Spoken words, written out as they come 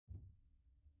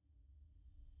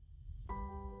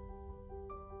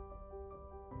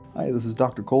Hi, this is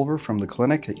Dr. Colver from the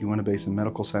clinic at Uintah Basin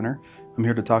Medical Center. I'm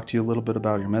here to talk to you a little bit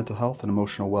about your mental health and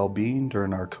emotional well-being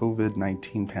during our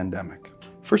COVID-19 pandemic.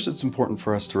 First, it's important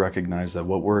for us to recognize that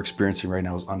what we're experiencing right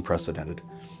now is unprecedented.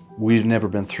 We've never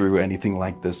been through anything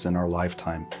like this in our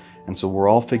lifetime, and so we're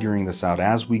all figuring this out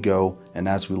as we go and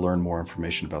as we learn more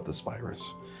information about this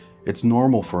virus. It's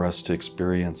normal for us to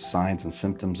experience signs and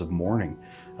symptoms of mourning.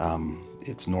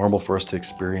 It's normal for us to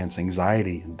experience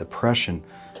anxiety and depression,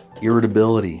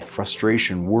 irritability,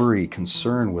 frustration, worry,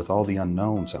 concern with all the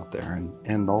unknowns out there,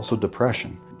 and also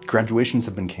depression. Graduations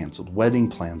have been canceled, wedding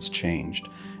plans changed,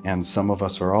 and some of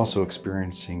us are also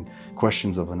experiencing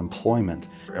questions of unemployment,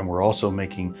 and we're also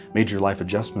making major life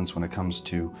adjustments when it comes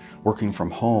to working from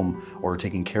home or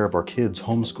taking care of our kids,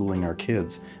 homeschooling our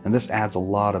kids, and this adds a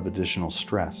lot of additional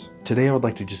stress. Today I would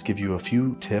like to just give you a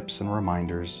few tips and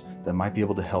reminders that might be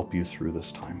able to help you through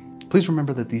this time. Please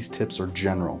remember that these tips are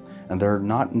general and they're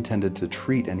not intended to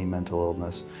treat any mental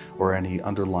illness or any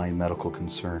underlying medical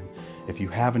concern. If you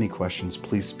have any questions,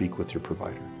 please speak with your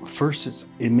provider. First,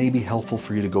 it may be helpful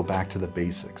for you to go back to the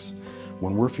basics.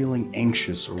 When we're feeling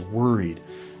anxious or worried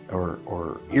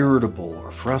or irritable or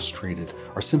frustrated,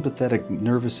 our sympathetic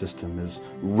nervous system is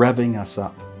revving us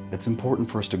up. It's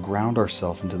important for us to ground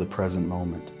ourselves into the present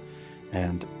moment,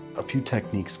 and a few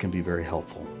techniques can be very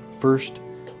helpful. First,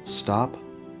 stop.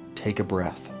 Take a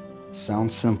breath.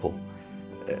 Sounds simple,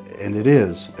 and it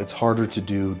is. It's harder to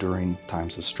do during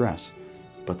times of stress.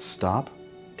 But stop,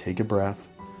 take a breath,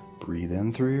 breathe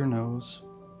in through your nose,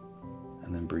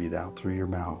 and then breathe out through your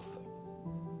mouth.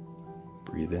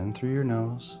 Breathe in through your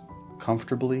nose,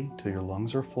 comfortably till your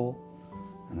lungs are full,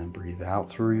 and then breathe out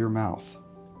through your mouth.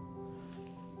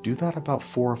 Do that about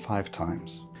 4 or 5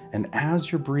 times. And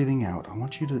as you're breathing out, I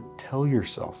want you to tell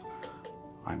yourself,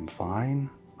 I'm fine,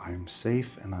 I'm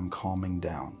safe, and I'm calming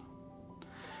down.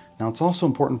 Now, it's also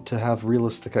important to have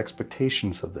realistic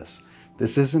expectations of this.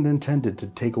 This isn't intended to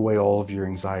take away all of your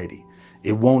anxiety.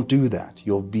 It won't do that.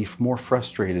 You'll be more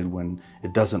frustrated when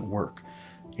it doesn't work.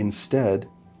 Instead,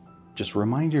 just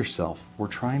remind yourself, we're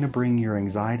trying to bring your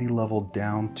anxiety level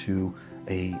down to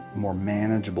a more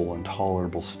manageable and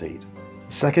tolerable state.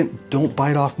 Second, don't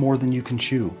bite off more than you can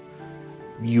chew.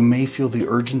 You may feel the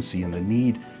urgency and the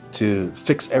need to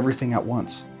fix everything at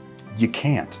once. You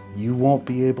can't. You won't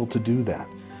be able to do that.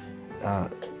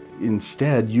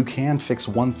 Instead, you can fix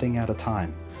one thing at a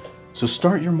time. So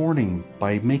start your morning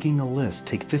by making a list.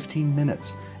 Take 15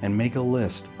 minutes and make a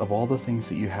list of all the things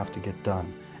that you have to get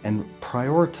done and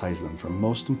prioritize them from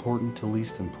most important to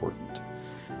least important.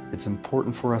 It's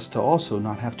important for us to also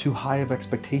not have too high of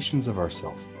expectations of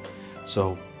ourselves.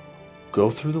 So go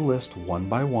through the list one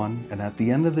by one, and at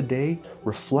the end of the day,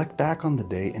 reflect back on the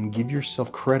day and give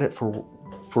yourself credit for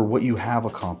what you have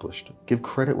accomplished. Give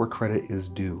credit where credit is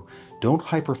due. Don't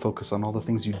hyper-focus on all the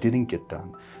things you didn't get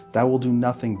done. That will do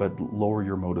nothing but lower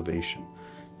your motivation.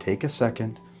 Take a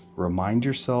second, remind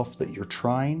yourself that you're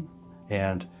trying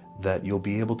and that you'll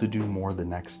be able to do more the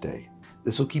next day.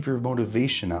 This will keep your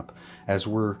motivation up as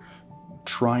we're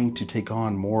trying to take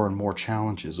on more and more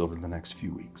challenges over the next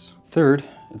few weeks. Third,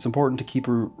 it's important to keep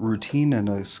a routine and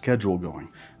a schedule going,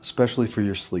 especially for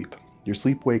your sleep. Your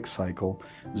sleep-wake cycle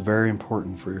is very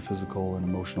important for your physical and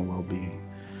emotional well-being.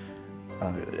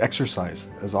 Exercise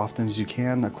as often as you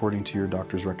can according to your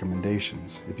doctor's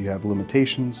recommendations. If you have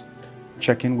limitations,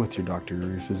 check in with your doctor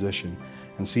or your physician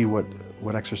and see what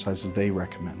exercises they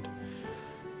recommend.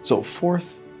 So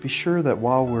fourth, be sure that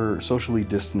while we're socially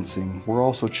distancing, we're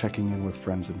also checking in with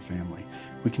friends and family.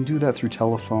 We can do that through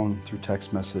telephone, through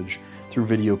text message, through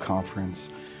video conference.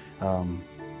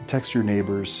 Text your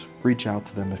neighbors, reach out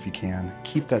to them if you can.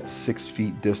 Keep that 6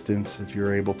 feet distance if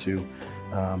you're able to.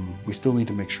 We still need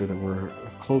to make sure that we're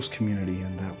a close community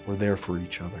and that we're there for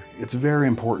each other. It's very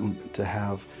important to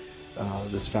have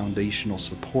this foundational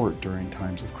support during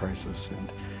times of crisis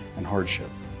and hardship.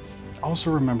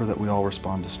 Also remember that we all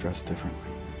respond to stress differently.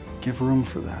 Give room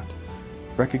for that.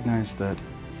 Recognize that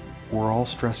we're all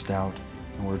stressed out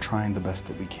and we're trying the best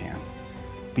that we can.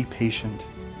 Be patient,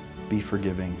 be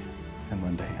forgiving, and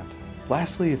lend a hand.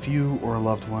 Lastly, if you or a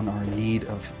loved one are in need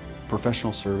of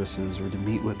professional services or to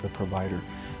meet with a provider,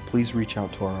 please reach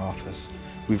out to our office.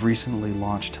 We've recently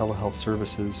launched telehealth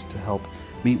services to help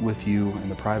meet with you in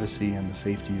the privacy and the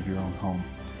safety of your own home.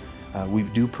 We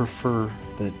do prefer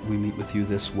that we meet with you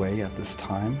this way at this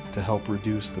time to help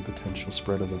reduce the potential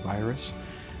spread of the virus.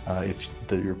 If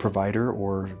your provider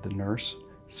or the nurse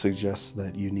suggests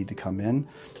that you need to come in,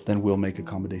 then we'll make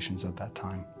accommodations at that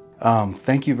time.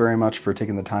 Thank you very much for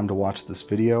taking the time to watch this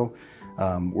video.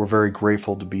 We're very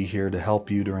grateful to be here to help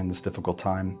you during this difficult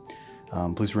time.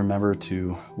 Please remember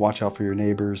to watch out for your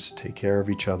neighbors, take care of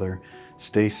each other,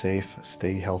 stay safe,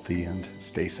 stay healthy, and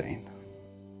stay sane.